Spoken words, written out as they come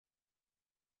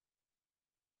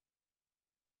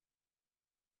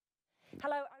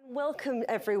Hello and welcome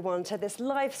everyone to this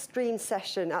live stream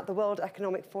session at the World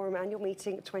Economic Forum Annual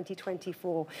Meeting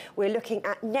 2024. We're looking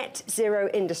at net zero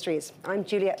industries. I'm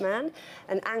Juliet Mann,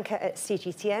 an anchor at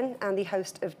CGTN and the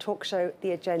host of talk show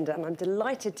The Agenda, and I'm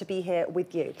delighted to be here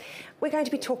with you. We're going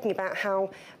to be talking about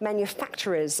how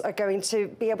manufacturers are going to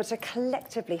be able to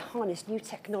collectively harness new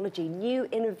technology, new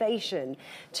innovation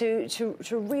to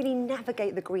really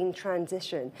navigate the green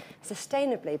transition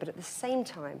sustainably, but at the same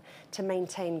time to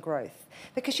maintain growth.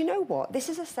 Because you know what? This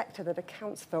is a sector that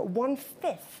accounts for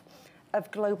 1/5 of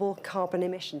global carbon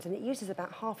emissions, and it uses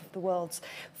about half of the world's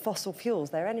fossil fuels,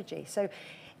 their energy. So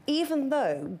even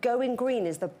though going green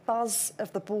is the buzz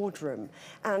of the boardroom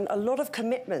and a lot of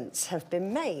commitments have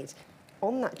been made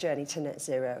on that journey to net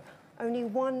zero, only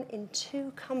 1 in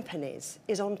 2 companies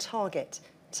is on target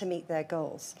to meet their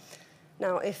goals.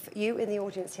 Now, if you in the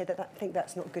audience here think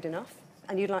that's not good enough,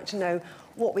 and you'd like to know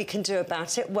what we can do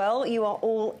about it, well, you are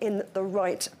all in the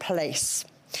right place.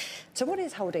 So what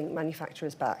is holding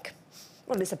manufacturers back?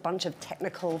 Well, there's a bunch of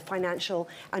technical, financial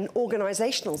and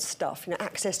organisational stuff.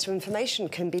 Access to information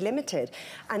can be limited.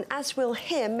 And as we'll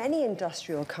hear, many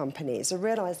industrial companies are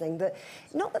realising that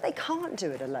not that they can't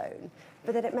do it alone,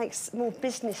 but that it makes more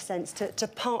business sense to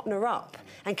partner up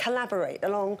and collaborate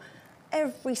along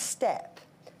every step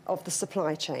of the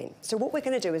supply chain. So what we're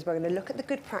going to do is we're going to look at the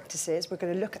good practices, we're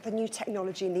going to look at the new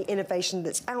technology and the innovation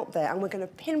that's out there, and we're going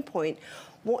to pinpoint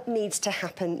what needs to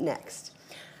happen next.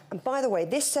 And by the way,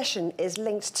 this session is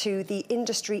linked to the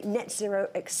Industry Net Zero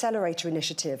Accelerator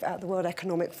Initiative at the World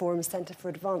Economic Forum Centre for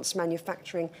Advanced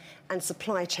Manufacturing and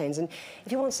Supply Chains. And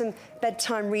if you want some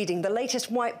bedtime reading, the latest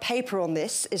white paper on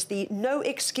this is the No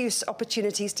Excuse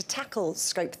Opportunities to Tackle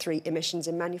Scope 3 Emissions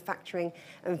in Manufacturing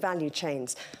and Value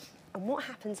Chains. And what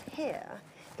happens here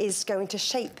is going to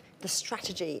shape the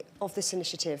strategy of this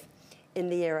initiative in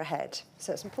the year ahead.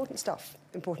 So it's important stuff,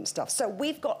 important stuff. So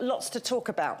we've got lots to talk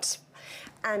about.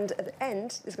 And at the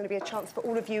end, there's going to be a chance for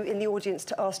all of you in the audience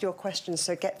to ask your questions,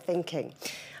 so get thinking.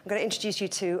 I'm going to introduce you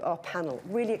to our panel.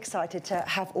 Really excited to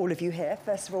have all of you here.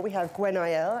 First of all, we have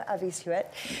Gwenaelle Avice-Huet,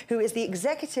 who is the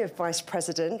Executive Vice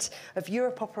President of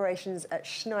Europe Operations at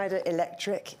Schneider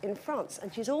Electric in France.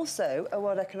 And she's also a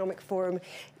World Economic Forum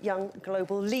Young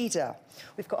Global Leader.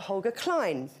 We've got Holger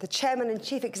Klein, the Chairman and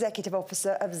Chief Executive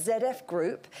Officer of ZF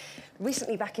Group,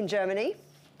 recently back in Germany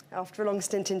after a long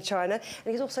stint in China,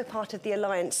 and he's also part of the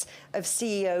Alliance of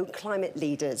CEO Climate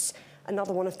Leaders.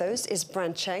 Another one of those is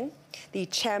Brand Cheng, the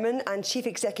Chairman and Chief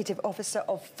Executive Officer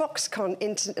of Foxconn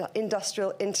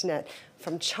Industrial Internet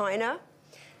from China.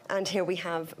 And here we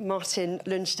have Martin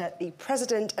Lundstedt, the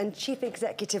President and Chief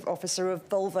Executive Officer of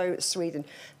Volvo Sweden,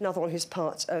 another one who's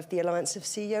part of the Alliance of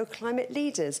CEO Climate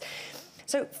Leaders.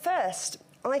 So first,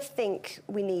 I think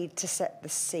we need to set the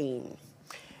scene.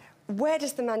 Where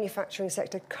does the manufacturing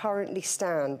sector currently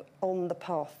stand on the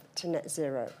path to net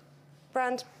zero?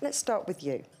 Brand, let's start with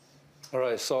you. All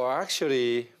right, so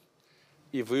actually,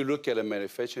 if we look at the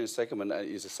manufacturing segment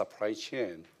as a supply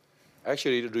chain,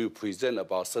 actually it represents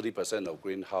about 30% of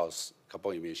greenhouse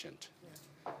carbon emissions.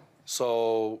 Yeah.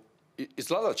 So it's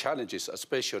a lot of challenges,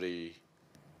 especially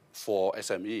for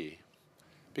SME,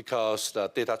 because the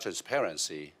data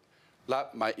transparency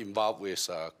that might involve with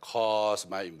cost,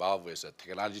 might involve with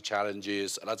technology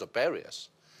challenges, and lots of barriers.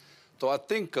 So I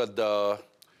think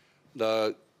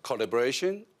the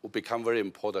collaboration will become very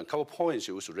important. A couple of points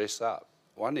you should raise up.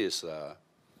 One is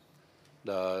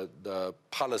the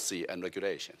policy and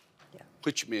regulation,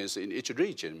 which means in each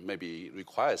region maybe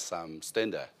requires some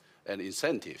standard and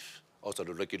incentive, also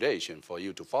the regulation for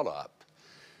you to follow up.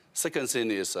 Second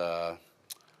thing is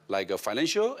like a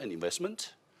financial and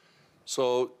investment.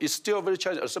 So it's still very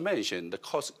challenging. As I mentioned, the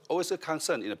cost always a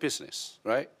concern in a business,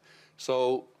 right?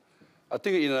 So I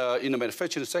think in the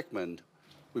manufacturing segment,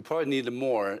 we probably need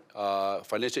more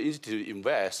financial institute to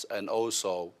invest and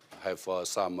also have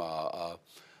some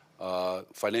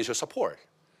financial support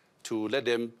to let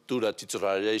them do the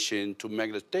digitalization to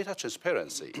make the data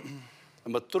transparency.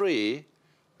 Number 3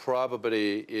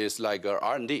 probably is like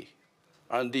R&D.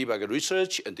 R&D like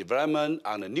research and development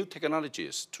and new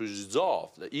technologies to resolve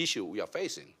the issue we are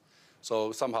facing.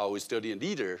 So somehow we still need a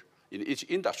leader in each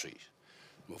industry.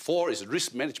 4 is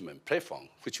risk management platform,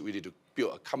 which we need to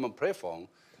build a common platform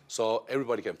so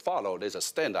everybody can follow. There's a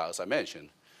standard, as I mentioned,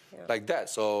 like that.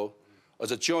 So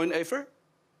as a joint effort,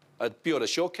 I build a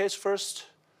showcase first,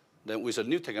 then with a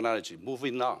new technology,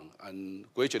 moving on, and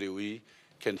gradually we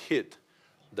can hit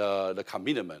the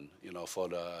commitment, for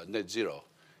the net zero.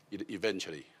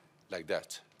 Eventually, like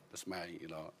that. That's my,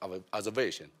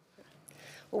 observation.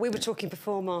 Well, we were talking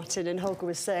before, Martin, and Holger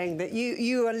was saying that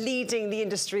you are leading the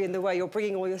industry in the way you're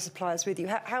bringing all your suppliers with you.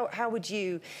 How would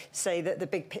you say that the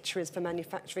big picture is for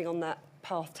manufacturing on that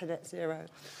path to net zero?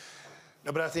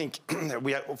 No, but I think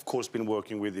we have, of course, been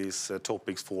working with these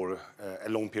topics for a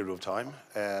long period of time,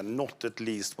 not at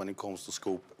least when it comes to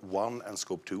Scope 1 and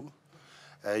Scope 2.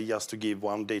 Just to give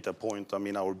one data point, I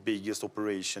mean, our biggest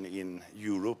operation in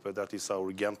Europe, that is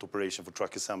our Ghent operation for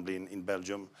truck assembly in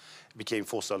Belgium, became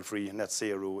fossil-free net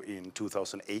zero in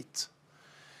 2008.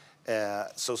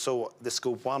 So the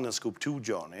Scope 1 and Scope 2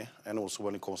 journey, and also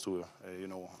when it comes to,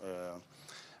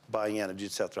 buying energy,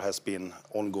 etc., has been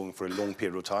ongoing for a long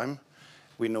period of time.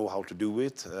 We know how to do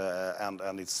it,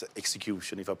 and it's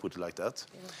execution, if I put it like that.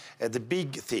 Yeah. The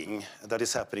big thing that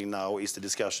is happening now is the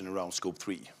discussion around Scope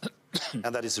 3.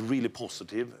 And that is really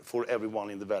positive for everyone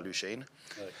in the value chain.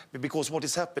 Right. Because what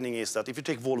is happening is that if you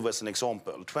take Volvo as an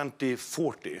example,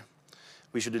 2040,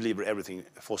 we should deliver everything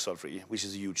fossil-free, which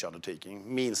is a huge undertaking.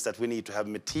 Means that we need to have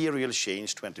material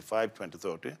change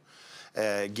 2030,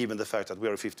 given the fact that we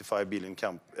are a 55 billion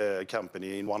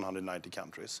company in 190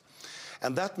 countries.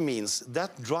 And that means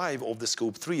that drive of the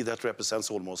Scope 3, that represents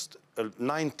almost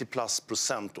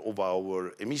 90+% of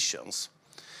our emissions,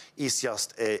 is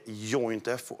just a joint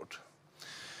effort.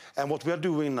 And what we are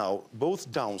doing now,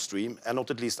 both downstream and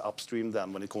not at least upstream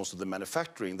then when it comes to the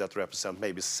manufacturing that represent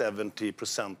maybe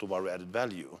 70% of our added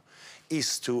value,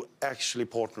 is to actually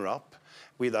partner up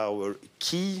with our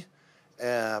key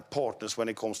partners when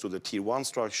it comes to the tier 1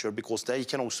 structure, because they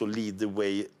can also lead the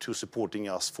way to supporting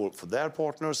us for their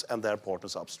partners and their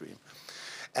partners upstream.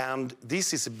 And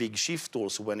this is a big shift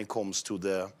also when it comes to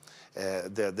the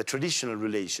traditional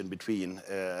relation between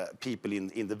people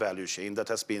in the value chain that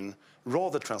has been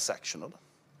rather transactional,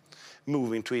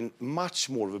 moving to a much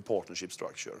more of a partnership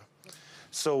structure.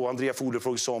 So Andrea Fuder,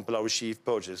 for example, our Chief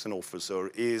Purchasing Officer,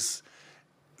 is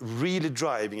really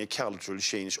driving a cultural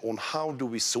change on how do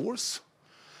we source,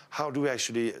 how do we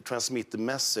actually transmit the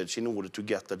message in order to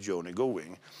get that journey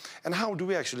going? And how do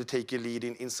we actually take a lead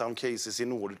in some cases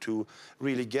in order to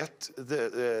really get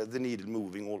the needle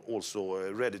moving,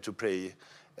 also ready to pay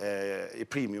a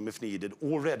premium if needed,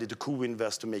 or ready to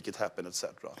co-invest to make it happen,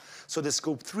 etc. So the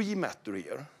Scope 3 matter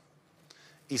here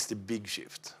is the big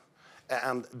shift.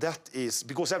 And that is,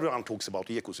 because everyone talks about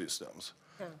ecosystems.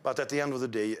 But at the end of the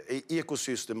day, an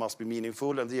ecosystem must be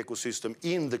meaningful, and the ecosystem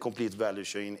in the complete value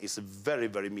chain is a very,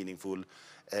 very meaningful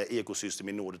ecosystem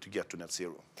in order to get to net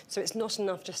zero. So it's not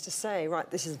enough just to say, right,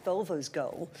 this is Volvo's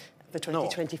goal for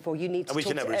 2024. No. You need to talk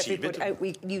to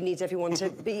everybody. You need everyone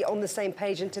to be on the same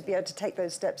page and to be able to take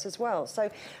those steps as well. So,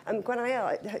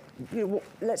 Gwenaelle,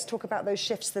 let's talk about those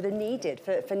shifts that are needed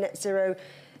for net zero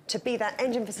to be that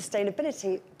engine for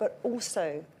sustainability, but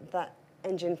also that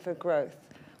engine for growth.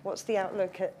 What's the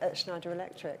outlook at Schneider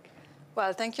Electric?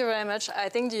 Well, thank you very much. I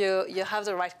think you have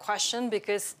the right question,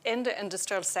 because in the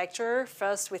industrial sector,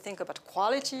 first we think about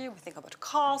quality, we think about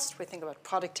cost, we think about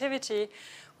productivity,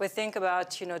 we think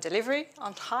about delivery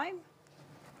on time,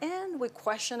 and we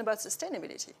question about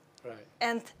sustainability. Right.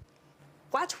 And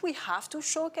what we have to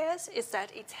showcase is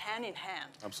that it's hand in hand.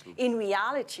 Absolutely. In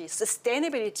reality,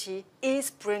 sustainability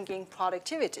is bringing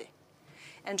productivity.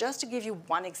 And just to give you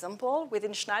one example,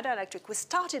 within Schneider Electric, we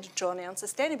started a journey on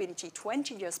sustainability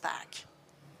 20 years back.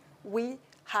 We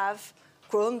have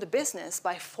grown the business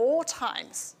by 4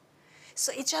 times.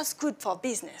 So it's just good for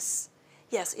business.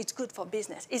 Yes, it's good for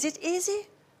business. Is it easy?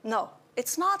 No,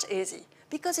 it's not easy,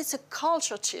 because it's a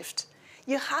culture shift.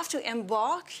 You have to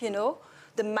embark,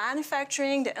 the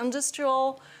manufacturing, the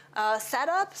industrial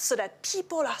setup, so that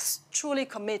people are truly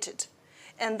committed.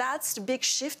 And that's the big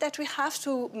shift that we have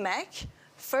to make.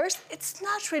 First, it's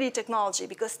not really technology,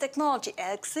 because technology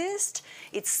exists,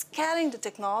 it's scaling the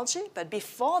technology, but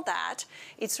before that,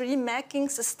 it's really making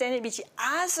sustainability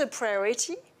as a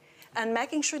priority and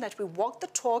making sure that we walk the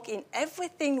talk in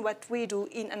everything what we do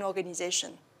in an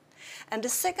organization. And the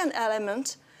second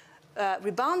element,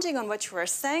 rebounding on what you were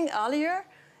saying earlier,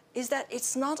 is that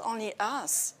it's not only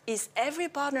us, it's every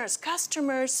partners,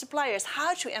 customers, suppliers,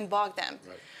 how to embark them.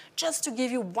 Right. Just to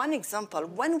give you one example,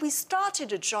 when we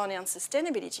started a journey on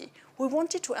sustainability, we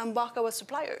wanted to embark our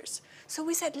suppliers. So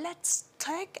we said, let's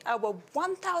take our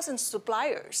 1,000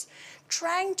 suppliers,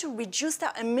 trying to reduce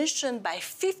their emission by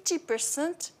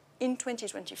 50% in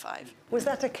 2025. Was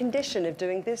that a condition of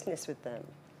doing business with them?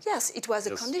 Yes, it was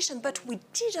a condition, but we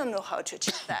didn't know how to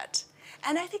achieve that.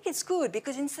 And I think it's good,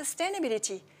 because in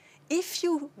sustainability, if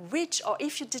you reach or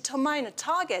if you determine a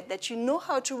target that you know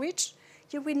how to reach,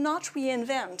 you will not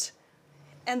reinvent.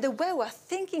 and the way we're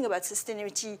thinking about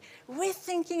sustainability,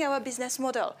 rethinking our business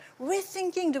model,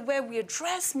 rethinking the way we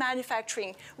address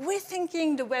manufacturing,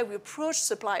 rethinking the way we approach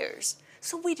suppliers.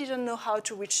 So we didn't know how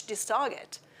to reach this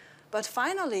target. But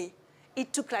finally,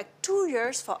 it took like 2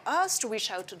 years for us to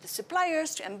reach out to the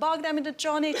suppliers, to embark them in the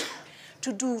journey,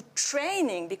 to do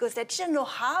training, because they didn't know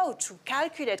how to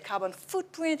calculate carbon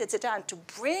footprint, etc., and to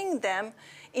bring them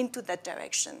into that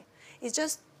direction. It's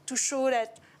just to show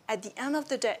that at the end of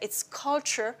the day, it's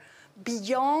culture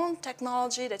beyond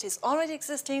technology that is already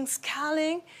existing,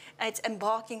 scaling, and it's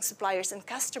embarking suppliers and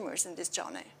customers in this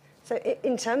journey. So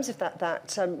in terms of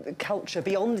that culture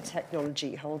beyond the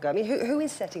technology, Holger, I mean, who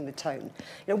is setting the tone?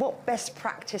 You know, what best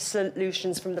practice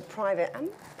solutions from the private and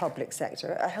public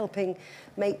sector are helping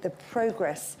make the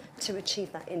progress to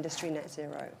achieve that industry net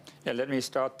zero? Yeah, let me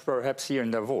start perhaps here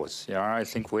in Davos. Yeah, I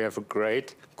think we have a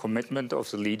great commitment of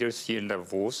the leaders here in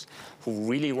Davos who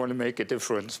really want to make a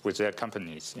difference with their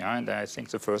companies. Yeah, and I think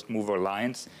the First Mover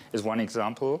Alliance is one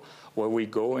example where we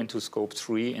go into scope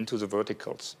 3 into the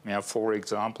verticals. Yeah, for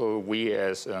example, we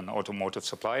as an automotive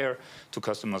supplier to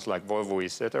customers like Volvo,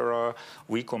 etc.,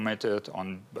 we committed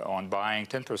on buying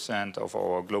 10% of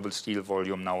our global steel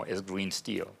volume now as green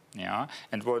steel. Yeah,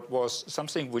 and what was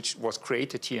something which was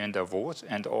created here in Davos,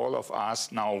 and all of us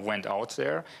now went out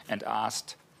there and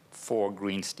asked for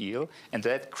green steel, and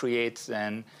that creates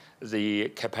then the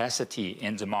capacity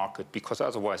in the market, because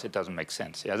otherwise it doesn't make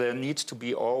sense. Yeah, there needs to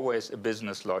be always a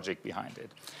business logic behind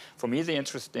it. For me, the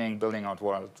interesting, building out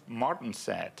what Martin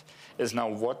said, is now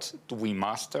what do we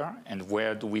master and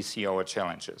where do we see our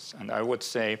challenges? And I would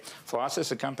say for us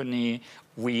as a company,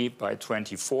 we by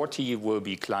 2040 will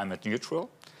be climate neutral.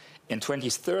 In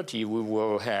 2030, we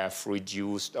will have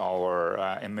reduced our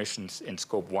emissions in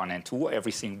scope 1 and 2,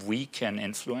 everything we can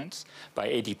influence, by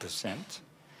 80%.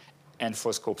 And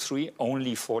for scope 3,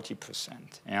 only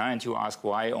 40%. Yeah? And you ask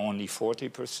why only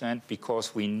 40%?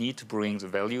 Because we need to bring the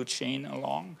value chain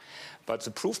along. But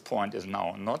the proof point is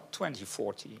now not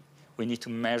 2040. We need to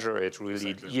measure it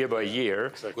really year by year.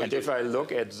 Exactly. And if I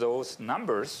look at those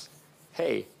numbers,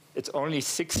 hey, it's only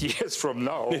 6 years from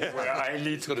now where I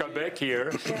need to come back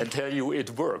here and tell you it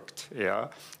worked. Yeah?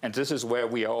 And this is where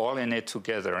we are all in it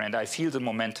together. And I feel the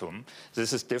momentum.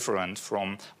 This is different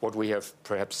from what we have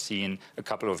perhaps seen a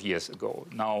couple of years ago.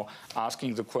 Now,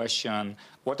 asking the question,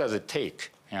 what does it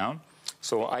take? Yeah?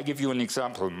 So I give you an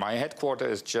example. My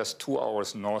headquarters is just 2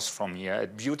 hours north from here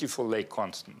at beautiful Lake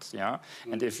Constance. Yeah?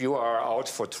 And if you are out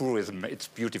for tourism, it's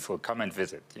beautiful. Come and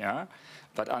visit. Yeah?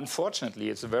 But unfortunately,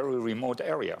 it's a very remote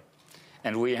area.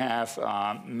 And we have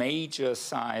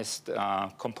major-sized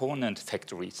component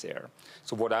factories there.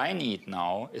 So what I need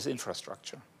now is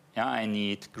infrastructure. Yeah, I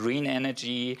need green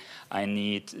energy. I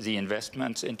need the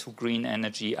investments into green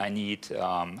energy. I need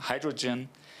hydrogen.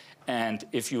 And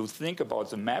if you think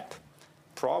about the map,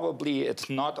 probably it's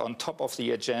not on top of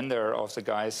the agenda of the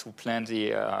guys who plan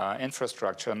the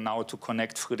infrastructure now to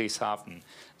connect Friedrichshafen.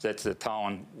 That's the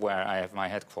town where I have my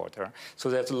headquarters.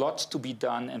 So there's lots to be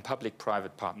done in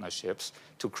public-private partnerships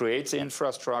to create the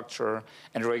infrastructure.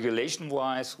 And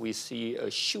regulation-wise, we see a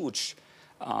huge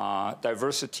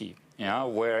diversity, yeah,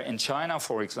 where in China,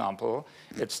 for example,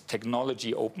 it's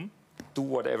technology open. Do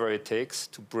whatever it takes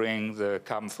to bring the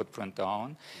carbon footprint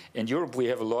down. In Europe, we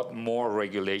have a lot more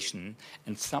regulation,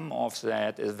 and some of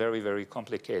that is very, very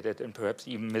complicated and perhaps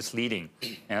even misleading.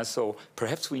 Yeah, so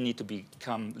perhaps we need to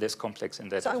become less complex in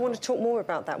that. So I want to talk more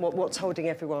about that, what's holding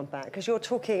everyone back, because you're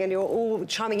talking and you're all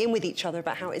chiming in with each other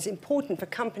about how it's important for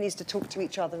companies to talk to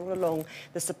each other all along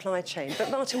the supply chain.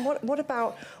 But Martin, what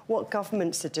about what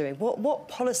governments are doing? What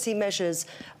policy measures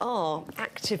are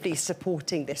actively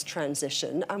supporting this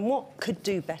transition, and what could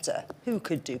do better? Who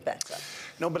could do better?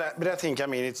 No, but I think, I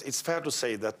mean, it's fair to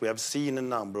say that we have seen a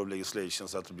number of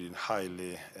legislations that have been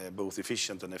highly both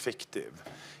efficient and effective.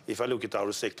 If I look at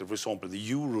our sector, for example, the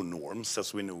Euro norms,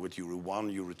 as we know it, Euro 1,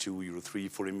 Euro 2, Euro 3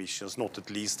 for emissions, not at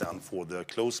least then for the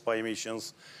close-by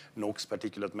emissions, NOx,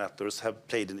 particulate matters, have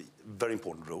played a very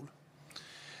important role.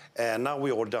 And now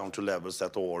we are down to levels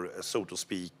that are, so to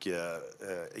speak,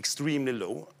 extremely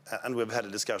low, and we've had a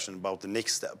discussion about the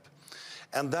next step.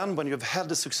 And then when you've had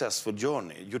a successful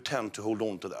journey, you tend to hold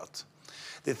on to that.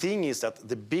 The thing is that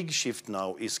the big shift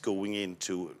now is going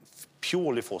into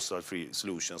purely fossil-free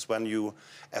solutions when you,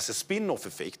 as a spin-off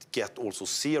effect, get also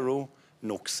zero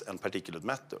NOx and particulate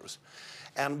matters.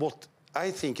 And what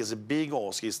I think is a big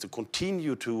ask is to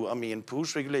continue to,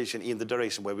 push regulation in the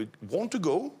direction where we want to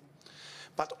go,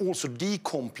 but also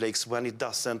decomplex when it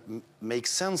doesn't make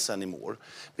sense anymore,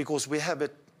 because we have a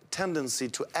tendency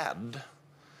to add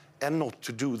and not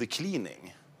to do the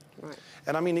cleaning. Right.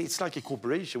 And I mean, it's like a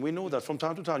corporation. We know that from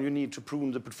time to time you need to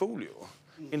prune the portfolio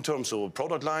in terms of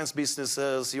product lines,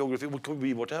 businesses, geography, it could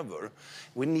be whatever.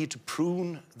 We need to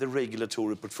prune the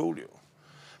regulatory portfolio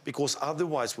because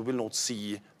otherwise we will not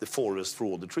see the forest for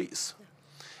all the trees. Yeah.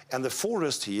 And the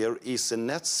forest here is a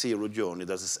net zero journey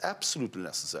that is absolutely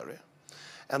necessary.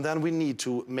 And then we need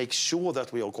to make sure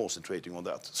that we are concentrating on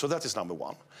that. So that is number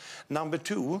one. Number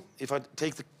two, if I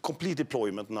take the complete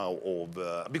deployment now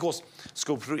of, because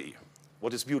scope 3,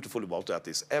 what is beautiful about that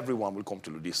is everyone will come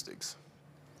to logistics.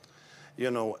 You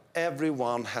know,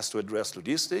 everyone has to address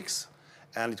logistics,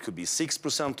 and it could be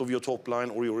 6% of your top line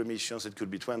or your emissions, it could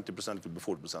be 20%, it could be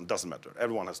 40%, doesn't matter.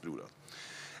 Everyone has to do that.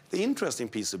 The interesting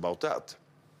piece about that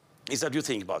is that you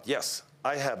think about, yes,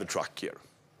 I have a truck here,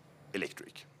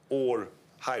 electric, or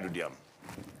hydrogen,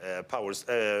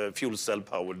 fuel cell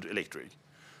powered electric,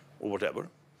 or whatever,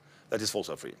 that is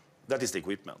fossil free. That is the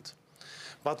equipment.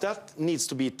 But that needs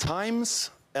to be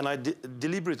times, and I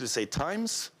deliberately say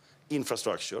times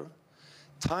infrastructure,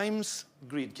 times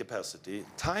grid capacity,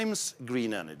 times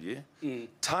green energy,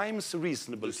 times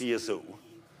reasonable TSO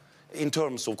in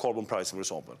terms of carbon pricing, for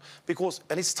example. Because,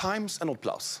 and it's times and not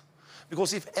plus.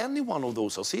 Because if any one of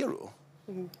those are zero,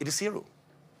 it is zero.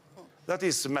 That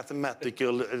is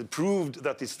mathematical, proved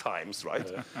that it's times, right?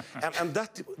 and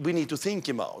that we need to think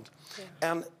about.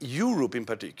 Yeah. And Europe in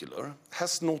particular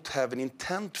has not had an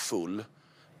intentful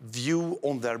view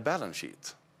on their balance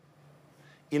sheet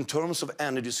in terms of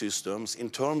energy systems, in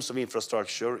terms of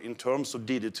infrastructure, in terms of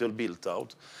digital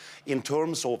built-out, in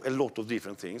terms of a lot of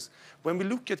different things. When we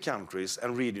look at countries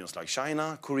and regions like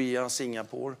China, Korea,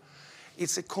 Singapore,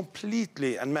 it's a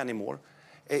completely, and many more,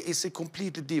 it's a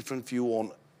completely different view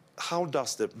on how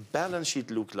does the balance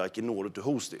sheet look like in order to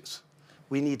host this?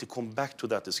 We need to come back to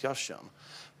that discussion.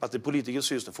 But the political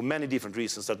system, for many different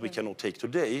reasons that we cannot take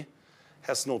today,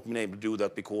 has not been able to do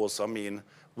that because, I mean,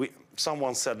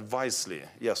 someone said wisely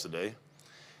yesterday,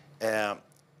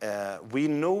 we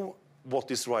know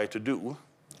what is right to do,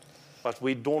 but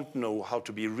we don't know how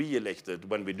to be re-elected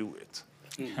when we do it.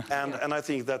 And I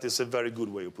think that is a very good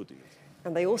way of putting it.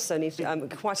 And they also need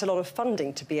quite a lot of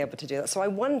funding to be able to do that. So I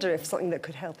wonder if something that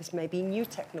could help is maybe new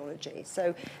technology.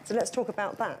 So let's talk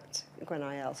about that,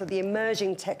 Gwenaelle. So the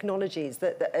emerging technologies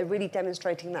that are really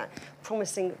demonstrating that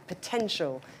promising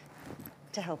potential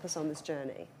to help us on this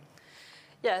journey.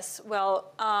 Yes,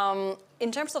 well,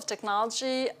 in terms of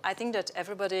technology, I think that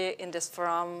everybody in this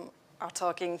forum are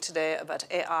talking today about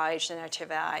AI,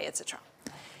 generative AI, etc.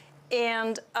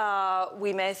 And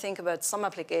we may think about some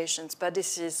applications, but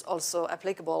this is also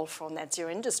applicable for net zero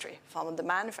industry, for the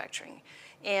manufacturing.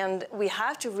 And we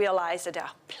have to realize that there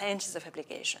are plenty of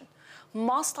applications.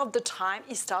 Most of the time,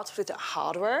 it starts with the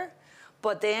hardware,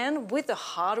 but then with the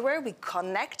hardware, we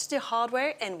connect the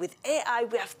hardware, and with AI,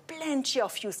 we have plenty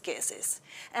of use cases.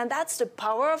 And that's the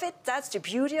power of it, that's the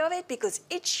beauty of it, because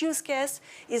each use case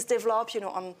is developed,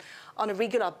 on a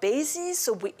regular basis,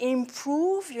 so we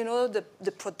improve,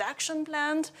 the production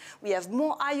plant, we have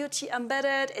more IoT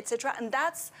embedded, etc., and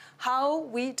that's how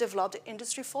we develop the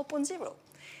Industry 4.0.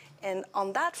 And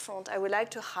on that front, I would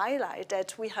like to highlight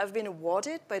that we have been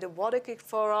awarded by the Water Economic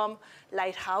Forum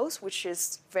Lighthouse, which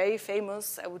is very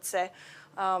famous, I would say,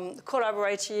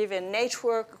 collaborative and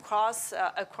network across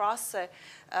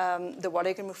the Water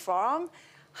Economic Forum,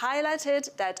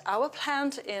 highlighted that our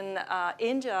plant in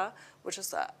India, which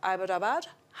is Ahmedabad,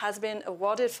 has been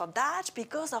awarded for that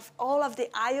because of all of the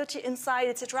IoT inside,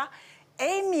 etc.,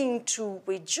 aiming to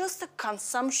reduce the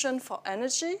consumption for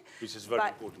energy. Which is a very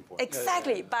important point.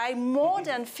 Exactly, by more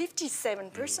than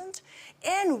 57%,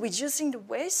 and reducing the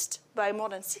waste by more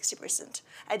than 60%.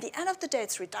 At the end of the day,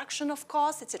 it's reduction of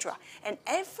costs, etc. And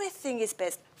everything is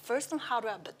based first on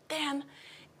hardware, but then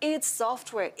it's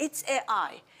software, it's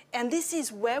AI. And this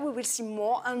is where we will see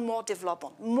more and more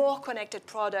development, more connected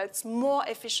products, more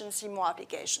efficiency, more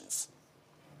applications.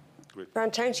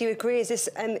 Brand Cheng, do you agree? Is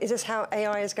this how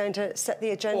AI is going to set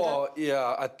the agenda? Well,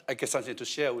 yeah, I get something to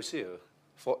share with you.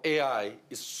 For AI,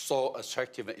 it's so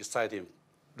attractive and exciting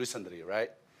recently,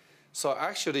 right? So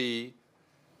actually,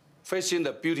 facing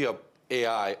the beauty of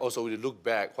AI, also we look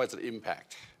back, what's the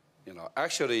impact?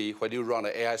 Actually, when you run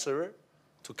an AI server,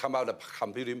 to come out of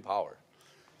computing power,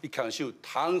 it consumes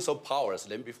tons of power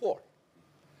than before.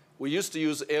 We used to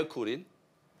use air cooling,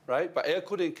 right? But air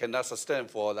cooling cannot sustain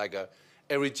for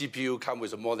every GPU comes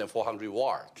with more than 400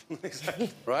 watts,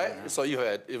 right? So you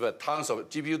have tons of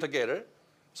GPU together.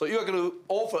 So you are going to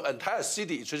offer entire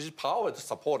city electricity power to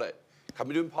support it.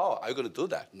 Computing power, are you going to do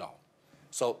that? No.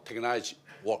 So technology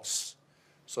works.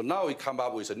 So now we come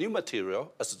up with a new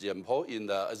material, as example in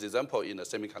the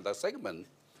semiconductor segment,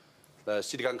 the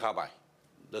silicon carbide,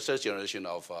 the third generation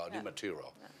of new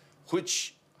material,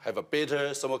 which have a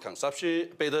better thermal consumption,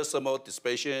 better thermal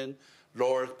dissipation,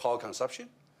 lower power consumption,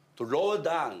 to lower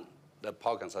down the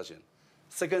power consumption.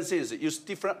 Second thing is use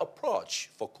different approach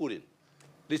for cooling,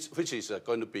 which is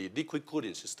going to be liquid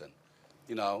cooling system.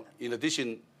 You know, in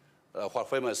addition, what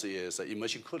famous is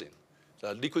immersion cooling.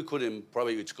 The liquid cooling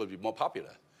probably is going to be more popular.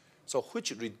 So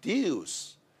which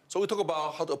reduce. So we talk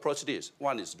about how to approach this.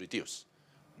 One is reduce.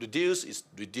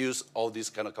 Reduce all this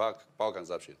kind of power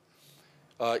consumption.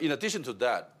 In addition to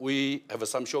that, we have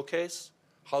some showcase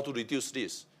how to reduce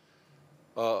this.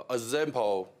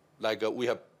 Example, like we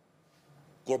have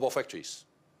global factories,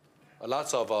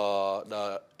 lots of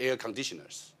the air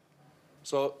conditioners.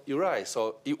 So you're right.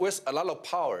 So it wastes a lot of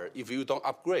power if you don't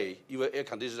upgrade your air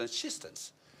conditioning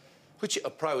systems, which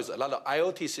apply with a lot of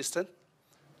IoT system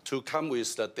to come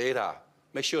with the data,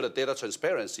 make sure the data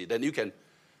transparency. Then you can,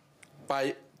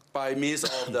 by means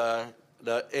of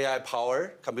the AI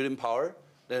power, computing power,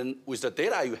 then with the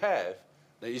data you have,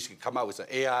 then you can come up with an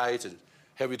AI to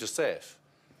help you to save.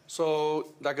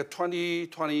 So like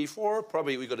 2024,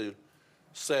 probably we're going to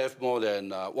save more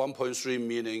than 1.3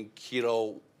 million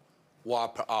kilowatt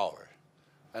per hour.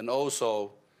 And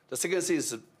also, the second thing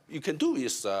is you can do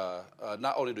is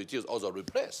not only reduce, also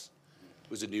replace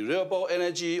with renewable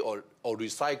energy or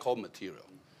recycled material.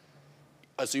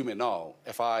 As you may know,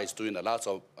 FI is doing a lot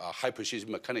of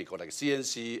high-precision mechanical, like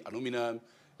CNC, aluminum.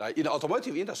 Like in the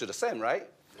automotive industry, the same, right?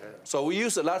 Yeah. So we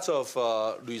use a lot of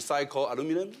recycled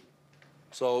aluminum.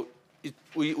 So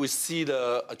we see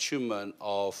the achievement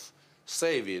of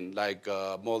saving like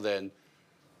more than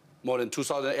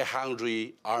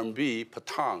 2,800 RMB per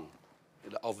ton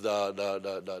of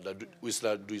with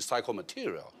the recycled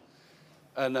material.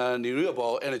 And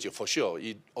renewable energy, for sure,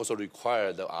 it also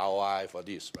requires the ROI for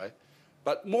this, right?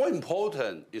 But more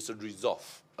important is the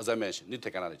resolve, as I mentioned, new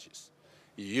technologies.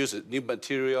 You use new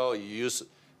material, you use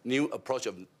new approach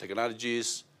of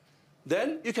technologies,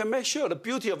 then you can make sure the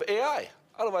beauty of AI.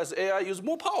 Otherwise, AI use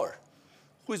more power.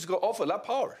 Who is going to offer that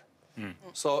power?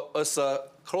 So as a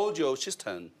closed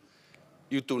system,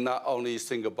 you do not only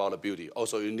think about the beauty,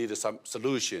 also you need some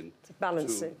solution to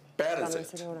balance it.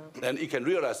 Then you can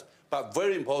realize, but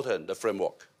very important, the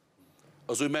framework.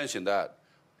 As we mentioned that,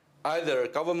 either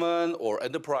government or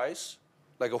enterprise,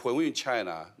 like when we're in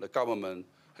China, the government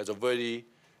has a very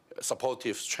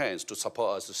supportive strength to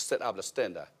support us to set up the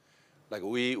standard. Like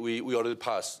we already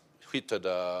hit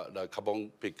the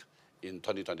carbon peak in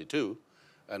 2022,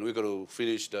 and we're going to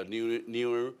finish the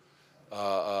newer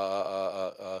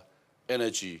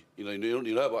energy,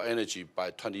 renewable energy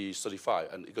by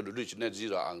 2035, and it's going to reach net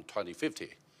zero on 2050.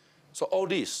 So all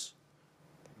this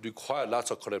require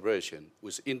lots of collaboration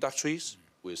with industries,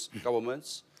 with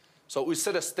governments. So we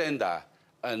set a standard,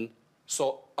 and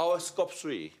so our scope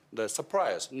 3, the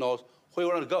suppliers, know where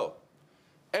we want to go.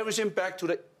 Everything back to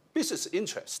the business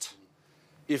interest.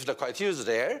 If the criteria is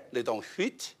there, they don't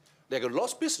hit, they get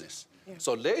lost business. Yeah.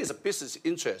 So there is a business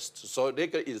interest, so they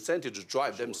get incentive to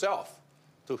drive themselves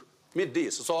to meet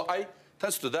this. So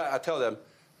thanks to that, I tell them,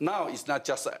 now it's not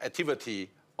just an activity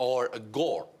or a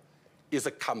goal, it's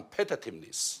a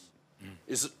competitiveness.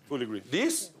 It's fully agree.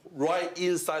 This right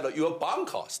inside of your BOM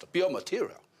cost, bill of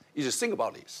material. You just think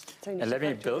about this. And let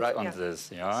me build on this.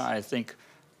 Yeah, I think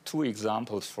 2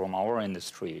 examples from our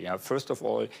industry. Yeah. First of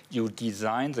all, you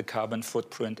design the carbon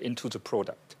footprint into the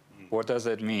product. What does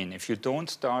that mean? If you don't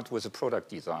start with a product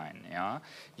design,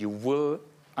 you will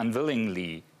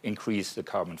unwillingly increase the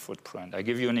carbon footprint. I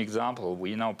give you an example.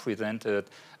 We now presented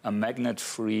a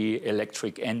magnet-free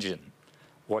electric engine.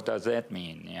 What does that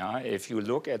mean? If you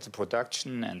look at the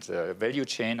production and the value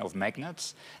chain of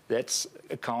magnets, that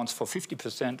accounts for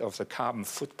 50% of the carbon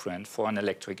footprint for an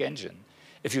electric engine.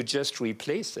 If you just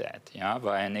replace that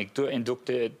by an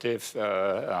inductive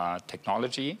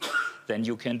technology, then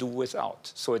you can do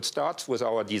without. So it starts with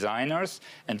our designers,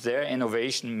 and their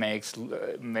innovation makes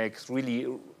really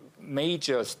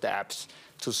major steps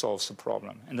to solve the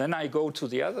problem. And then I go to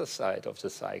the other side of the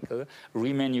cycle,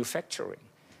 remanufacturing.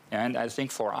 And I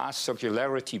think for us,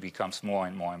 circularity becomes more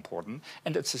and more important.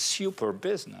 And it's a super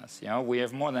business. We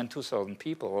have more than 2,000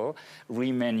 people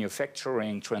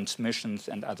remanufacturing transmissions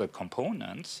and other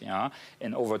components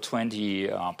in over 20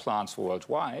 plants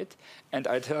worldwide. And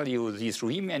I tell you, these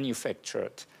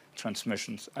remanufactured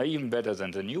transmissions are even better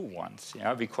than the new ones,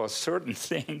 yeah, because certain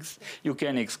things you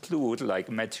can exclude, like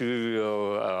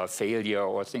material failure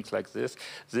or things like this.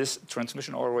 This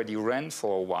transmission already ran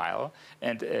for a while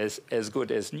and is as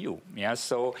good as new, yeah.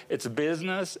 So it's a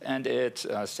business and it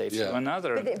saves you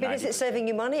another. But is it saving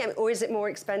you money, or is it more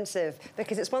expensive?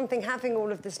 Because it's one thing having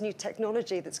all of this new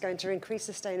technology that's going to increase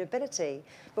sustainability,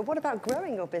 but what about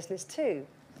growing your business too?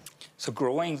 So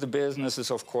growing the business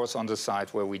is, of course, on the side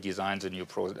where we design the new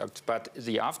products, but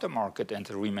the aftermarket and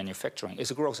the remanufacturing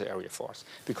is a growth area for us,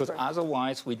 because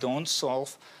otherwise we don't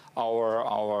solve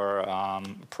our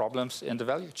problems in the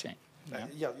value chain.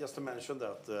 Yeah, just to mention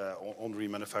that on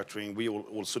remanufacturing,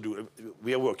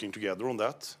 we are working together on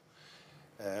that,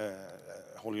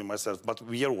 Holger and myself, but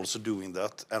we are also doing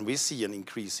that, and we see an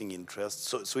increasing interest.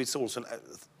 So it's also,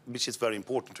 which is very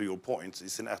important to your point,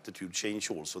 it's an attitude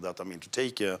change also that, I mean, to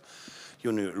take a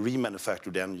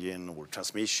remanufactured engine or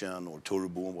transmission or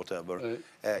turbo or whatever,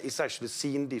 it's actually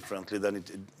seen differently than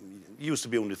it used to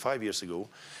be only 5 years ago,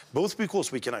 both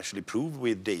because we can actually prove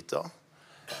with data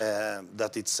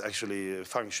that it's actually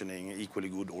functioning equally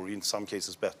good or in some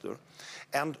cases better.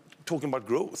 And talking about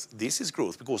growth, this is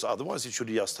growth because otherwise it should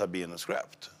just have been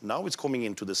scrapped. Now it's coming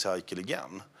into the cycle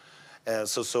again.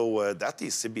 So that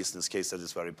is a business case that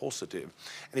is very positive.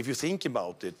 And if you think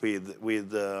about it,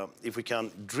 if we can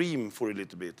dream for a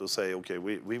little bit or say, okay,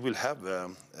 we will have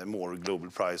a more global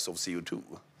price of CO2,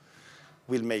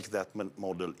 we'll make that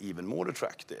model even more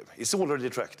attractive. It's already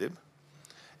attractive.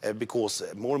 Because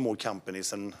more and more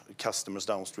companies and customers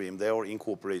downstream, they are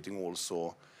incorporating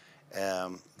also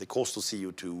the cost of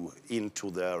CO2 into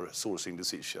their sourcing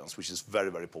decisions, which is very,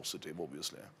 very positive,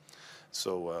 obviously.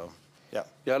 So, yeah.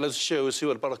 Yeah, let's share with you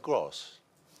about the growth.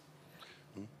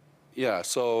 Yeah,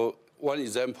 so one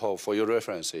example for your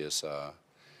reference is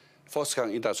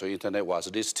Foxconn Industrial Internet was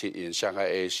listed in Shanghai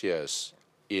A-shares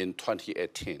in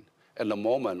 2018. At the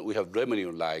moment, we have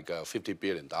revenue like $50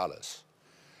 billion.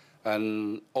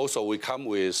 And also, we come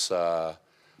with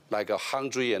like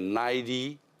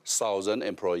 190,000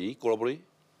 employees globally.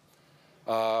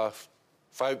 5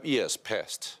 years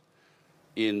passed.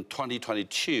 In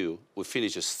 2022, we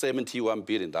finished $71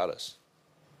 billion,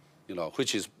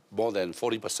 which is more than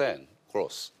 40%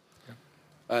 growth. Yeah.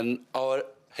 And our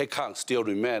headcount still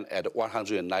remain at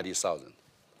 190,000.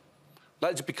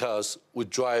 That's because we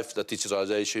drive the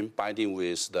digitalization binding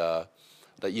with the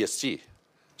ESG.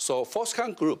 So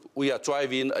Foxconn Group, we are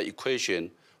driving an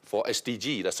equation for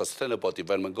SDG, the Sustainable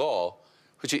Development Goal,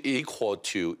 which is equal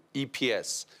to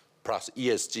EPS plus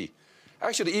ESG.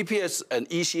 Actually, EPS and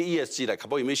ESG, like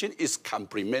carbon emission, is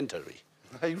complementary.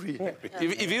 I agree. Yeah.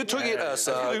 If you took it as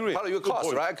part of your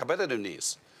cost, right,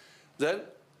 competitiveness, then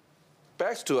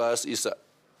back to us is,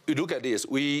 you look at this,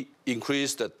 we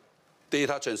increase the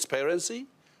data transparency,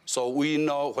 so we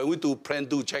know when we do plan,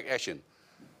 do, check action,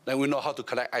 then we know how to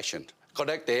collect action.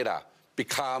 Collect data,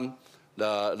 become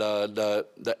the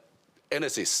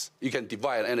analysis. You can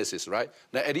divide analysis, right?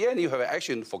 Then at the end, you have an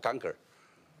action for conquer,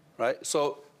 right?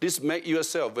 So this makes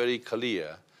yourself very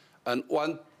clear. And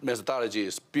one methodology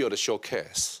is build a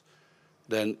showcase,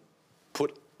 then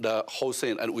put the whole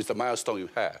thing and with the milestone you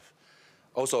have.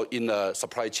 Also in the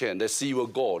supply chain, they see your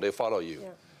goal, they follow you. Yeah.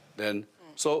 Then,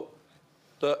 so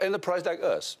the enterprise like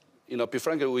us, be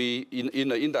frank, we in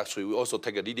the industry, we also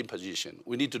take a leading position.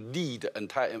 We need to lead the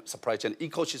entire supply chain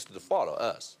ecosystem to follow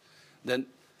us. Then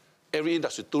every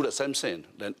industry do the same thing.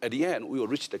 Then at the end, we will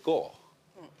reach the goal.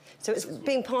 So it's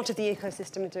being part of the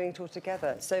ecosystem and doing it all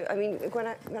together. So, I mean,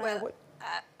 Gwenaelle,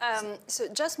 so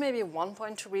just maybe one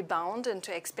point to rebound and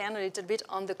to expand a little bit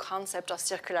on the concept of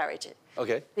circularity.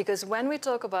 Okay. Because when we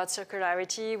talk about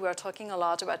circularity, we're talking a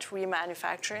lot about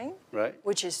remanufacturing, right,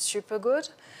 which is super good.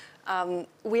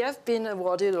 We have been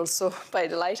awarded also by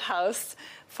the Lighthouse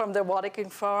from the World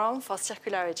Economic Forum for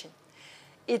circularity.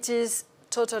 It is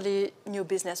totally new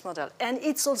business model. And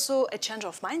it's also a change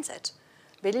of mindset.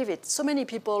 Believe it, so many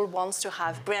people want to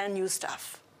have brand new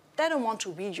stuff. They don't want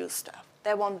to reuse stuff.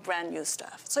 They want brand new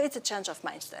stuff. So it's a change of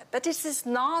mindset. But this is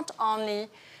not only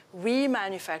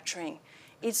remanufacturing.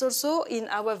 It's also in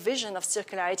our vision of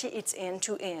circularity, it's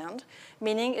end-to-end,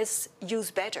 meaning it's use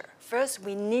better. First,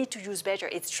 we need to use better.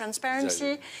 It's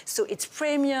transparency, so it's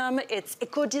premium, it's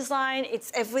eco-design,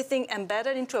 it's everything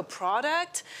embedded into a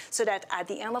product so that at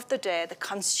the end of the day, the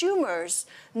consumers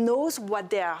knows what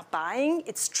they are buying.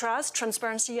 It's trust,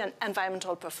 transparency, and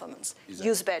environmental performance. Exactly.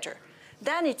 Use better.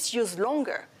 Then it's use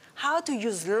longer. How to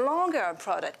use longer a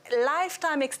product,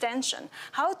 lifetime extension,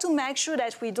 how to make sure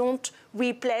that we don't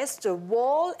replace the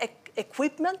whole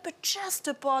equipment, but just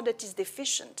the part that is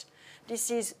deficient. This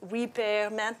is repair,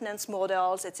 maintenance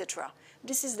models, etc.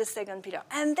 This is the second pillar.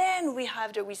 And then we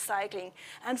have the recycling,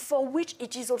 and for which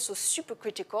it is also super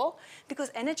critical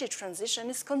because energy transition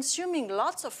is consuming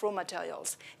lots of raw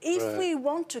materials. If we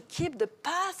want to keep the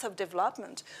path of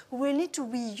development, we will need to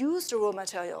reuse the raw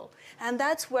material. And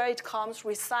that's where it comes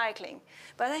recycling.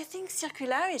 But I think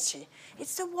circularity,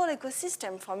 it's the whole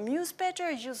ecosystem from use better,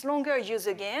 use longer, use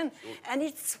again. And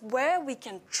it's where we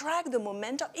can track the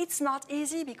momentum. It's not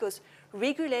easy because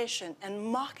regulation and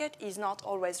market is not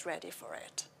always ready for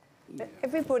it.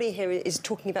 Everybody here is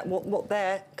talking about what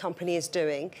their company is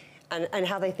doing and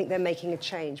how they think they're making a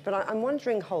change. But I'm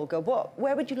wondering, Holger,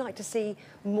 where would you like to see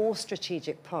more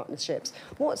strategic partnerships?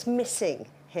 What's missing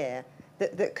here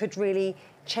that could really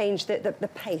change the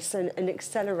pace and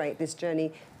accelerate this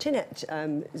journey to net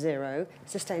zero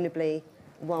sustainably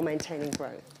while maintaining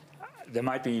growth? There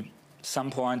might be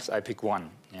some points. I pick one.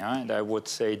 Yeah, and I would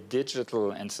say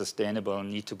digital and sustainable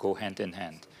need to go hand in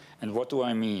hand. And what do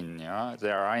I mean? Yeah,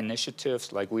 there are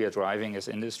initiatives like we are driving as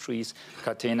industries,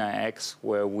 Catena X,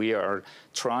 where we are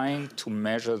trying to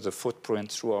measure the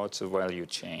footprint throughout the value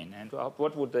chain. And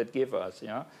what would that give us?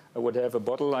 Yeah, I would have a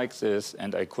bottle like this,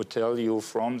 and I could tell you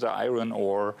from the iron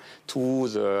ore to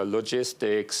the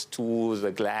logistics to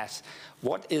the glass,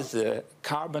 what is the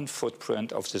carbon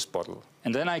footprint of this bottle?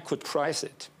 And then I could price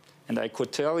it. And I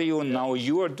could tell you now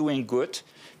you are doing good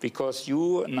because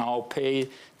you now pay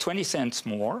 20 cents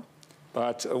more,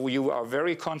 but you are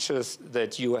very conscious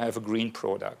that you have a green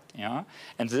product. Yeah?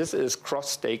 And this is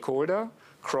cross-stakeholder,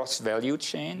 cross-value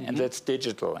chain, and that's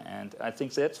digital. And I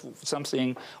think that's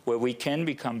something where we can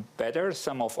become better.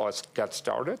 Some of us got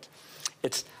started.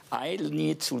 I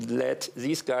need to let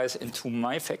these guys into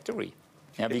my factory.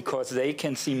 Yeah, because they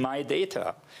can see my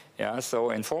data. Yeah,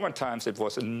 so in former times it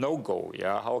was a no-go.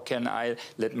 Yeah, how can I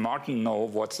let Martin know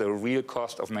what the real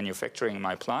cost of manufacturing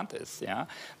my plant is? Yeah,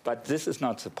 but this is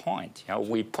not the point. Yeah,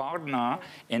 we partner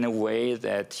in a way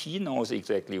that he knows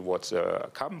exactly what the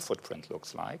carbon footprint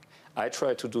looks like. I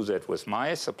try to do that with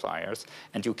my suppliers,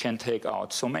 and you can take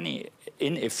out so many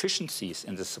inefficiencies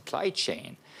in the supply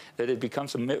chain that it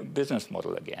becomes a business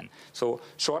model again. So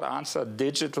short answer,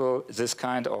 digital, this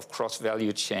kind of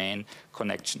cross-value chain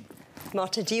connection.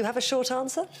 Martin, do you have a short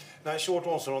answer? No, a short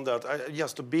answer on that.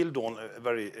 Just to build on a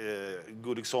very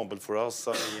good example for us,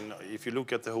 I mean, if you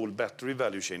look at the whole battery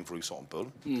value chain, for example,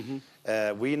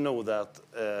 we know that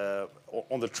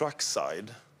on the truck side,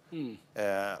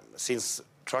 since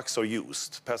trucks are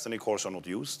used, passenger cars are not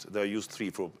used. They're used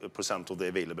 3% of the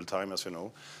available time, as you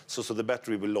know. So the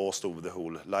battery will last over the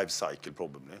whole life cycle,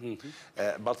 probably.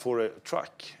 But for a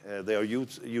truck, they are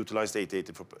utilized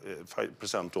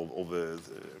 85%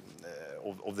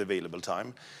 of the available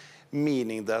time,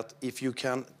 meaning that if you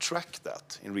can track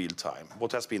that in real time,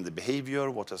 what has been the behavior,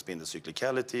 what has been the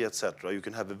cyclicality, etc., you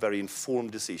can have a very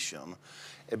informed decision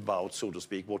about, so to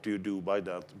speak, what do you do by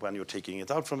that when you're taking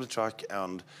it out from the truck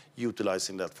and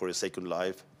utilizing that for a second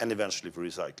life and eventually for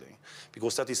recycling.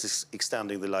 Because that is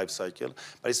extending the life cycle,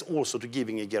 but it's also to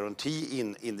giving a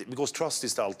guarantee because trust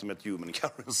is the ultimate human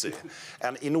currency.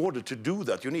 And in order to do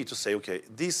that, you need to say, okay,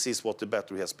 this is what the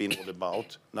battery has been all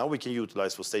about. Now we can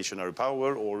utilize for stationary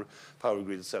power or power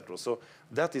grid, etc. So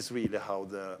that is really how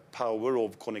the power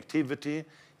of connectivity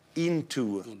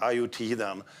into IoT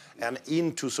then, and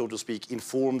into, so to speak,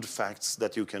 informed facts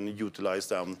that you can utilize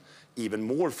them even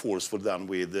more forceful than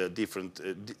with different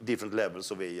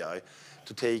levels of AI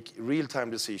to take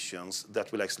real-time decisions that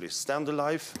will actually extend the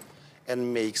life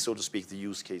and make, so to speak, the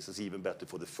use cases even better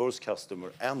for the first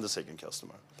customer and the second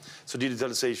customer. So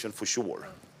digitalization for sure.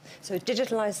 So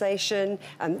digitalization,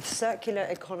 circular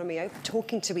economy,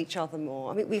 talking to each other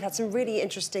more. I mean, we've had some really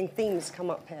interesting themes come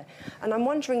up here. And I'm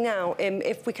wondering now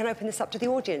if we can open this up to the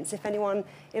audience, if anyone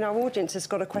in our audience has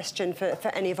got a question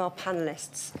for any of our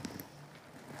panelists.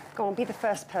 Go on, be the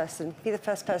first person. Be the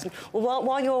first person. Well,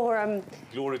 while you're...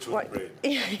 Glory to the brave.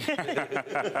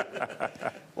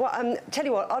 Well, tell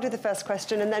you what, I'll do the first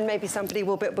question, and then maybe somebody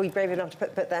will be brave enough to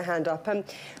put their hand up.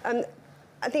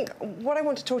 I think what I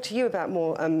want to talk to you about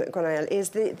more, Gwenaelle, is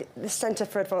the Centre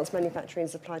for Advanced Manufacturing and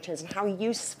Supply Chains and how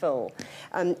useful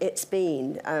it's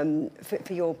been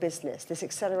for your business, this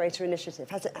accelerator initiative.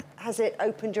 Has it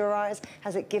opened your eyes?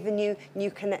 Has it given you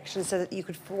new connections so that you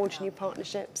could forge new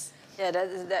partnerships? Yeah,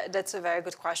 that's a very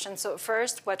good question. So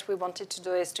first, what we wanted to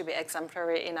do is to be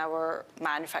exemplary in our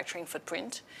manufacturing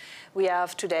footprint. We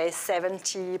have today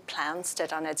 70 plants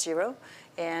that are net zero,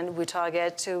 and we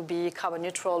target to be carbon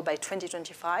neutral by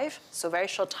 2025, so very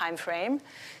short time frame.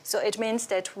 So it means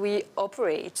that we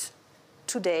operate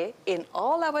today in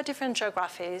all our different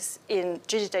geographies in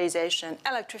digitalization,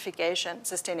 electrification,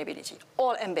 sustainability,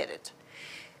 all embedded.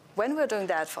 when we're doing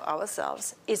that for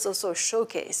ourselves, it's also a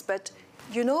showcase. But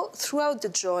you know, throughout the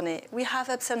journey, we have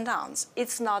ups and downs.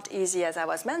 It's not easy, as I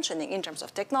was mentioning, in terms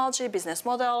of technology, business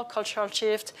model, cultural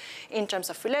shift, in terms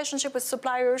of relationship with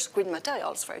suppliers, green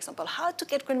materials, for example. How to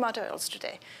get green materials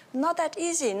today? Not that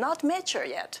easy, not mature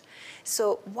yet.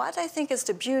 So what I think is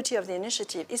the beauty of the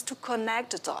initiative is to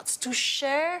connect the dots, to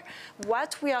share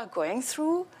what we are going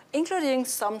through, including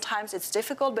sometimes it's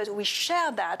difficult, but we share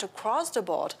that across the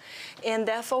board, and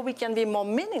therefore we can be more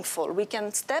meaningful. We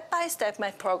can step by step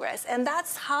make progress, and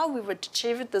that's how we would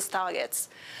achieve those targets.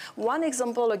 One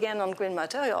example, again, on green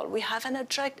material, we have an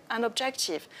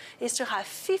objective, is to have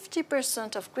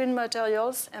 50% of green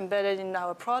materials embedded in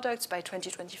our products by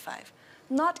 2025.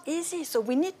 Not easy, so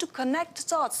we need to connect the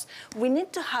dots. We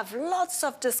need to have lots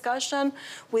of discussion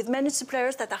with many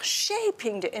suppliers that are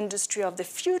shaping the industry of the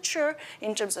future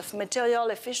in terms of material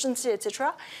efficiency,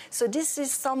 etc. So this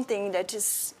is something that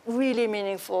is really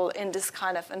meaningful in this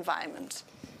kind of environment.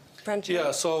 Brand Cheng.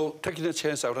 Yeah, so taking the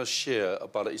chance, I want to share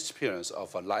about the experience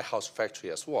of a lighthouse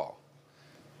factory as well.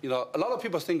 You know, a lot of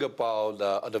people think about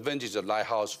the advantage of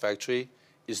lighthouse factory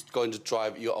is going to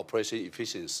drive your operation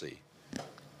efficiency.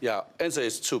 Yeah, answer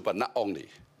is true, but not only.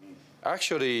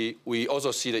 Actually, we also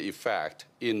see the effect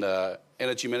in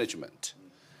energy management.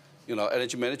 You know,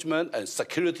 energy management and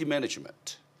security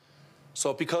management.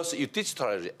 So because you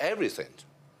digitalize everything,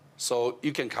 so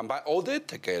you can combine all that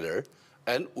together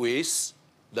and with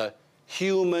the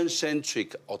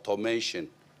human-centric automation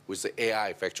with the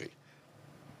AI factory,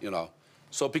 you know.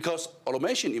 So because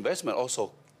automation investment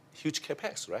also huge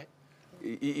capex, right?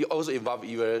 It also involve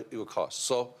your cost.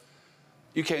 So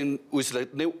you can, with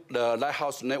the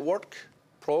Lighthouse Network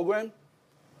program,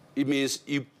 it means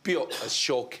you build a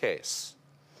showcase.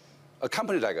 A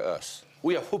company like us,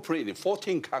 we are footprint in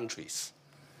 14 countries.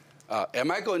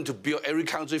 Am I going to build every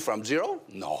country from zero?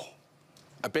 No.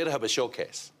 I better have a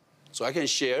showcase. So I can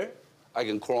share, I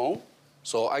can clone,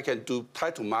 so I can do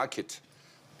time to market.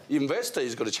 Investor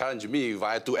is going to challenge me if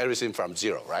I do everything from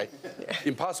zero, right?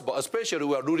 Impossible, especially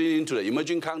we are rooting into the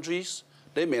emerging countries.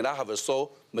 They may not have a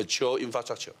so mature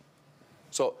infrastructure.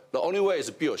 So the only way is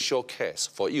to build a showcase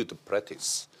for you to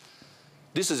practice.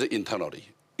 This is internally.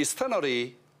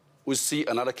 Externally, we see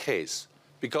another case.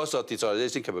 Because of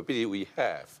digitalization capability we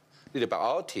have, led by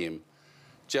our team,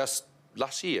 just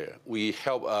last year, we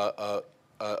helped a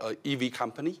EV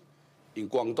company in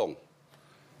Guangdong.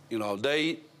 You know,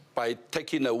 they, by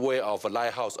taking a way of a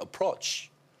lighthouse approach,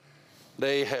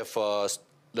 they have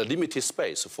the limited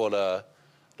space for the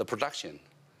production.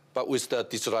 But with the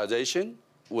digitalization,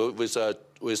 with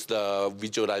the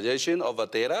visualization of the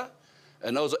data,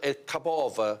 and also a couple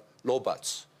of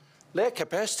robots, their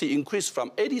capacity increased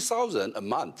from 80,000 a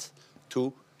month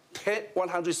to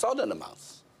 100,000 a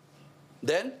month.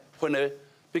 Then,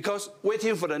 because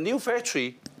waiting for the new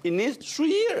factory, it needs 3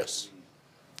 years.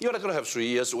 You're not going to have 3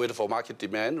 years to wait for market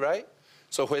demand, right?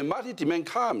 So when market demand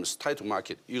comes, time to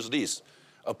market, use this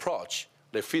approach,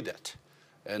 they feed it.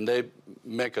 And they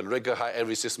make a record high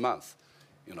every 6 months.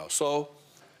 You know, so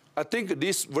I think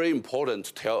this very important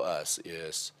to tell us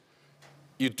is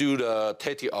you do the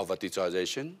tactic of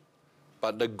digitalization,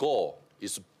 but the goal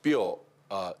is to build,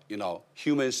 you know,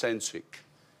 human-centric,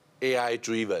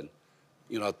 AI-driven,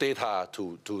 you know, data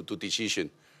to decision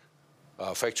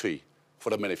factory for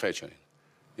the manufacturing.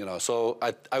 You know, so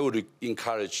I would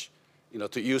encourage, you know,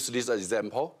 to use this as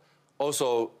example.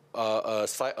 Also, a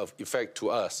side of effect to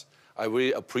us. I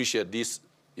really appreciate this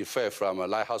effect from a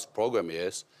Lighthouse program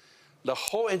is the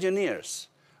whole engineers,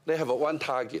 they have one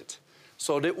target.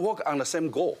 So they work on the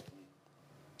same goal.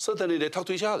 Certainly they talk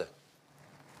to each other,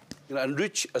 you know, and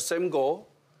reach a same goal,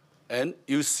 and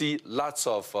you see lots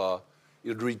of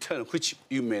return, which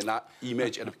you may not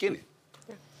imagine at the beginning.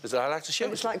 So I'd like to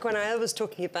share. It's like Gwenaelle was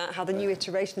talking about how the new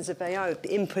iterations of AI,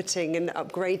 inputting and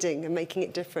upgrading and making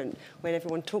it different when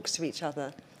everyone talks to each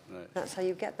other. Right. That's how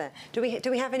you get there. Do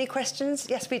we have any questions?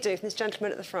 Yes, we do. This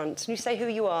gentleman at the front. Can you say who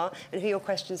you are and who your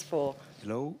question's for?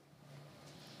 Hello.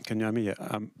 Can you hear me?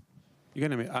 You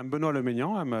can hear me. I'm Benoît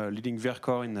Lemaignant. I'm leading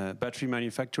Vercor in battery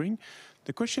manufacturing.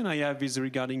 The question I have is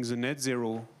regarding the net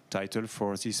zero title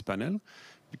for this panel,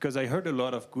 because I heard a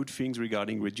lot of good things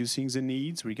regarding reducing the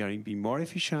needs, regarding being more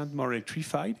efficient, more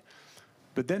electrified.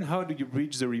 But then how do you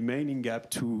bridge the remaining gap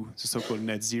to the so-called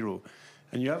net zero?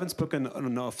 And you haven't spoken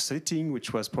on offsetting,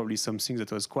 which was probably something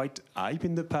that was quite hype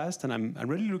in the past. And I'm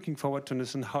really looking forward to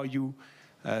understand how you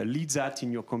lead that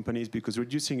in your companies, because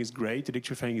reducing is great,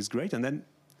 electrifying is great. And then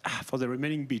for the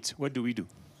remaining bit, what do we do?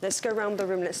 Let's go around the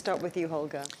room. Let's start with you,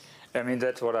 Holger. I mean,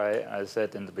 that's what I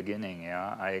said in the beginning,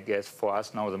 yeah. I guess for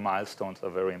us now, the milestones are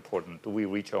very important. Do we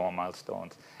reach our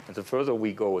milestones? And the further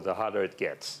we go, the harder it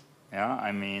gets, yeah.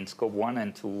 I mean, scope 1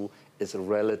 and 2 is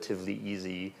relatively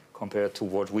easy compared to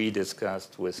what we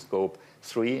discussed with scope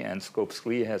 3. And scope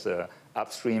 3 has a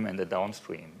upstream and a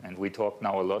downstream. And we talk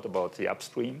now a lot about the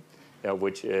upstream,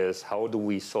 which is how do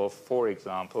we solve, for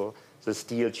example, the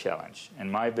steel challenge. In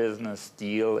my business,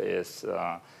 steel is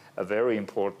a very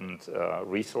important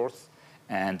resource.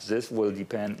 And this will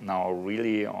depend now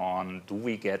really on, do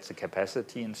we get the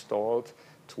capacity installed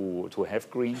to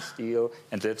have green steel?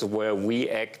 And that's where we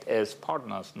act as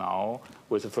partners now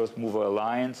with the First Mover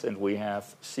Alliance, and we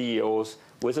have CEOs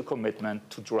with a commitment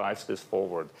to drive this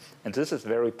forward. And this is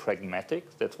very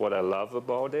pragmatic. That's what I love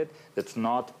about it. It's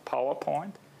not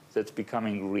PowerPoint. That's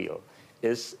becoming real.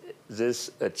 Is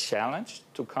this a challenge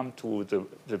to come to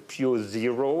the pure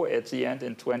zero at the end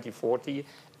in 2040?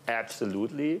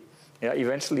 Absolutely. Yeah,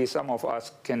 eventually, some of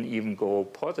us can even go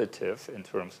positive in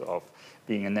terms of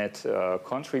being a net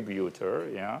contributor.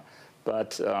 Yeah,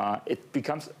 but it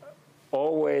becomes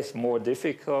always more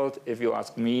difficult. If you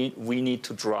ask me, we need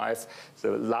to drive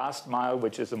the last mile,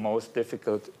 which is the most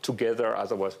difficult, together.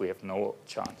 Otherwise, we have no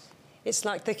chance. It's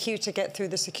like the queue to get through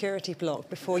the security block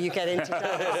before you get into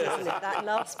Davos, isn't it? That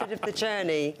last bit of the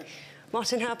journey.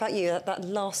 Martin, how about you? That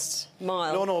last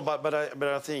mile. No, but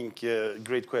I think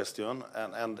great question,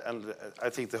 and I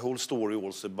think the whole story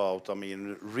was about, I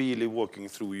mean, really working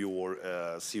through your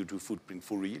CO2 footprint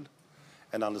for real,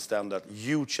 and understand that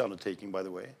huge undertaking, by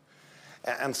the way,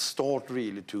 and start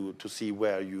really to see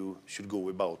where you should go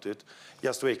about it.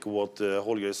 Just to echo what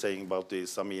Holger is saying about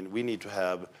this, I mean, we need to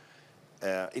have.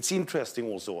 It's interesting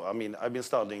also. I mean, I've been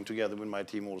studying together with my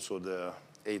team also the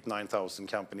 9,000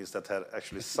 companies that had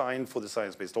actually signed for the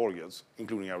science-based targets,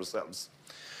 including ourselves.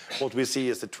 What we see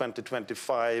is the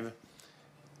 2025,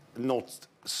 not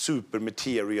super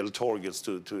material targets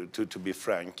to be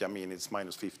frank. I mean, it's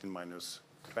 -15,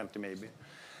 -20 maybe.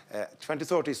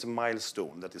 2030 is a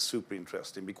milestone that is super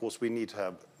interesting because we need to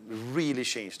have really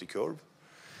changed the curve.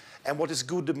 And what is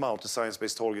good about the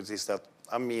science-based targets is that,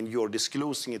 I mean, you're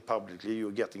disclosing it publicly,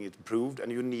 you're getting it approved,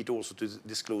 and you need also to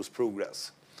disclose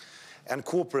progress. And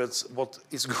corporates, what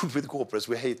is good with corporates,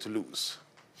 we hate to lose.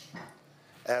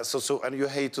 And you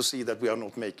hate to see that we are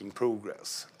not making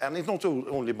progress. And it's not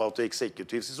only about the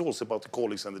executives, it's also about the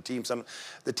colleagues and the teams. And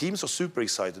the teams are super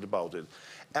excited about it.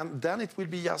 And then it will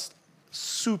be just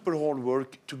super hard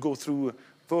work to go through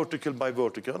vertical by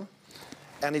vertical.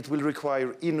 And it will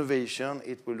require innovation,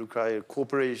 it will require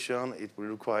cooperation, it will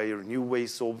require new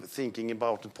ways of thinking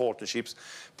about the partnerships,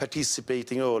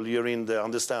 participating earlier in the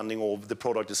understanding of the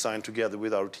product design together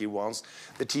with our tier ones.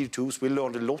 The tier twos, we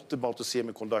learned a lot about the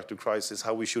semiconductor crisis,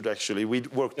 how we should actually, we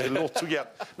worked a lot together.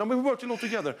 No, we worked a lot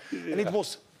together. And it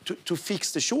was to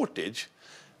fix the shortage.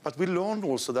 But we learned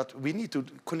also that we need to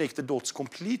connect the dots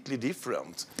completely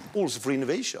different, also for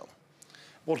innovation.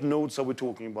 What nodes are we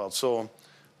talking about? So,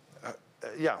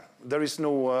 yeah, there is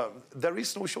no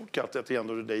shortcut at the end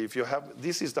of the day. If you have,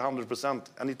 this is the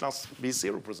 100%, and it must be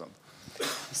 0%.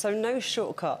 So no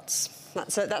shortcuts.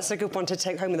 That's a good one to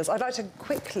take home with us. I'd like to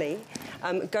quickly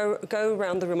go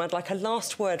around the room. I'd like a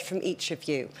last word from each of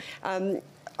you.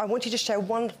 I want you to share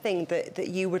one thing that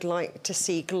you would like to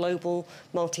see global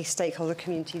multi-stakeholder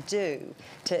community do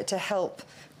to help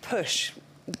push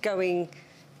going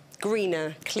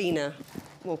greener, cleaner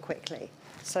more quickly.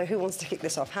 So who wants to kick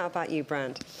this off? How about you,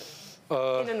 Brand?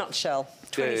 In a nutshell,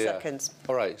 20 seconds.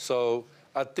 All right. So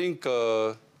I think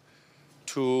to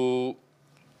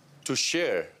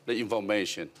share the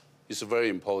information is very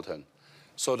important.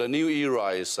 So the new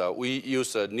era is we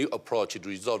use a new approach to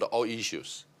resolve all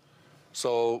issues.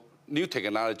 So new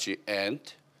technology and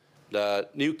the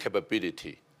new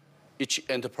capability, each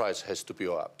enterprise has to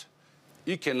build up.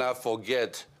 You cannot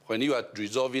forget when you are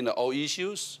resolving all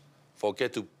issues,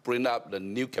 forget to bring up the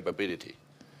new capability.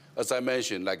 As I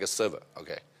mentioned, like a server,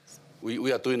 okay?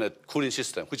 We are doing a cooling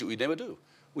system, which we never do.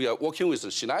 We are working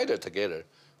with Schneider together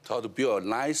to how to build a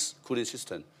nice cooling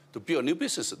system, to build a new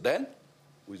business. Then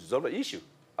we resolve the issue,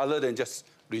 other than just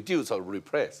reduce or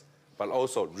replace, but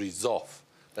also resolve.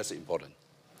 That's important.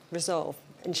 Resolve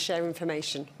and share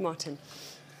information. Martin.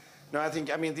 No,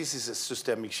 I mean, this is a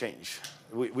systemic change.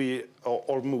 We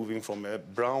are moving from a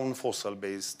brown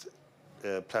fossil-based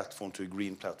platform to a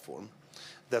green platform.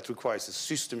 That requires a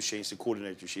system change, a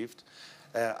coordinator shift.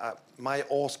 My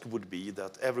ask would be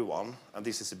that everyone, and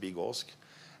this is a big ask,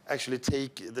 actually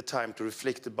take the time to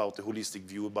reflect about the holistic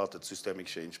view about that systemic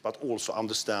change, but also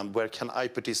understand where can I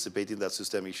participate in that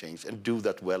systemic change and do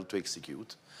that well to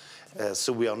execute.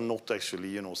 So we are not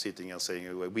actually, sitting and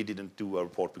saying we didn't do our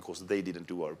part because they didn't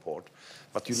do our part.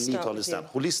 But you need to understand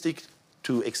holistic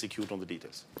to execute on the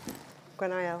details.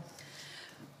 Gwenaelle.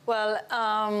 Well,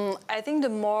 I think the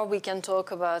more we can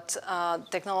talk about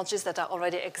technologies that are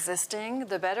already existing,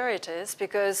 the better it is,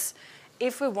 because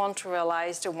if we want to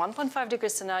realize the 1.5 degree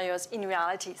scenarios, in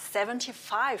reality,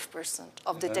 75%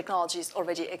 of the technologies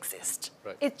already exist.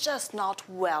 Right. It's just not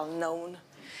well known.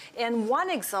 And one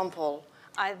example,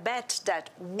 I bet that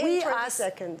we ask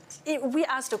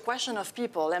the question of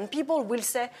people, and people will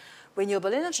say,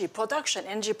 renewable energy production,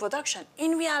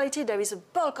 in reality, there is a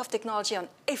bulk of technology on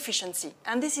efficiency.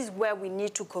 And this is where we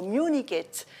need to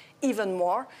communicate even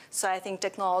more. So I think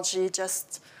technology,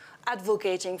 just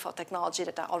advocating for technology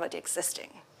that are already existing.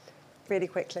 Really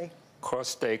quickly.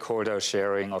 Cross-stakeholder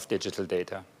sharing of digital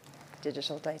data.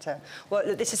 Digital data.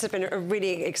 Well, this has been a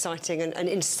really exciting and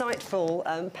insightful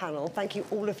panel. Thank you,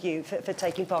 all of you, for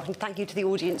taking part, and thank you to the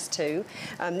audience too.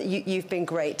 You've been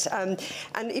great. And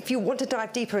if you want to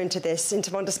dive deeper into this,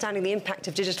 into understanding the impact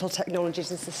of digital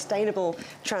technologies and sustainable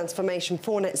transformation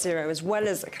for net zero, as well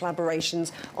as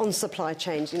collaborations on supply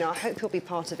chains, I hope you'll be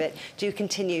part of it. Do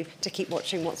continue to keep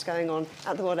watching what's going on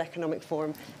at the World Economic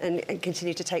Forum and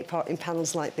continue to take part in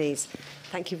panels like these.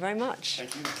 Thank you very much.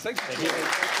 Thank you. Thank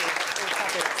you.